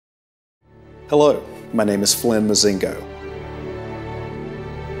Hello, my name is Flynn Mazingo.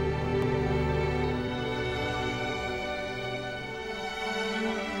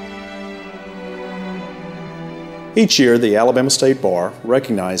 Each year, the Alabama State Bar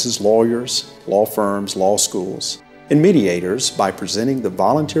recognizes lawyers, law firms, law schools, and mediators by presenting the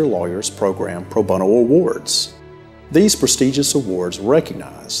Volunteer Lawyers Program Pro Bono Awards. These prestigious awards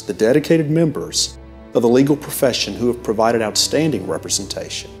recognize the dedicated members of the legal profession who have provided outstanding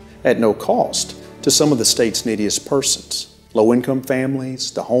representation at no cost to some of the state's neediest persons, low-income families,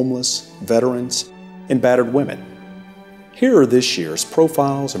 the homeless, veterans, and battered women. Here are this year's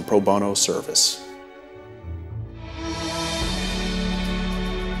profiles in pro bono service.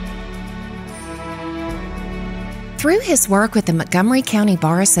 Through his work with the Montgomery County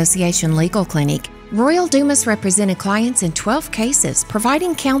Bar Association Legal Clinic, Royal Dumas represented clients in 12 cases,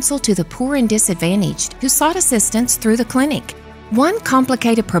 providing counsel to the poor and disadvantaged who sought assistance through the clinic. One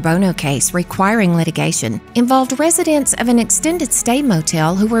complicated pro bono case requiring litigation involved residents of an extended stay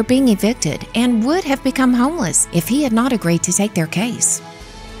motel who were being evicted and would have become homeless if he had not agreed to take their case.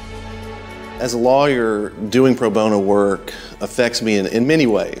 As a lawyer, doing pro bono work affects me in many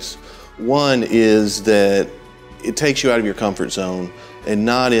ways. One is that it takes you out of your comfort zone, and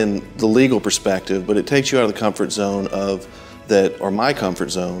not in the legal perspective, but it takes you out of the comfort zone of my comfort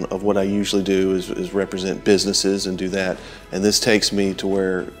zone of what I usually do is represent businesses and do that. And this takes me to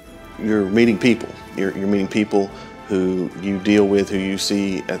where you're meeting people. You're meeting people who you deal with, who you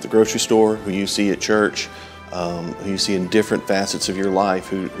see at the grocery store, who you see at church, who you see in different facets of your life,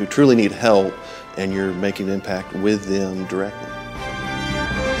 who truly need help, and you're making an impact with them directly.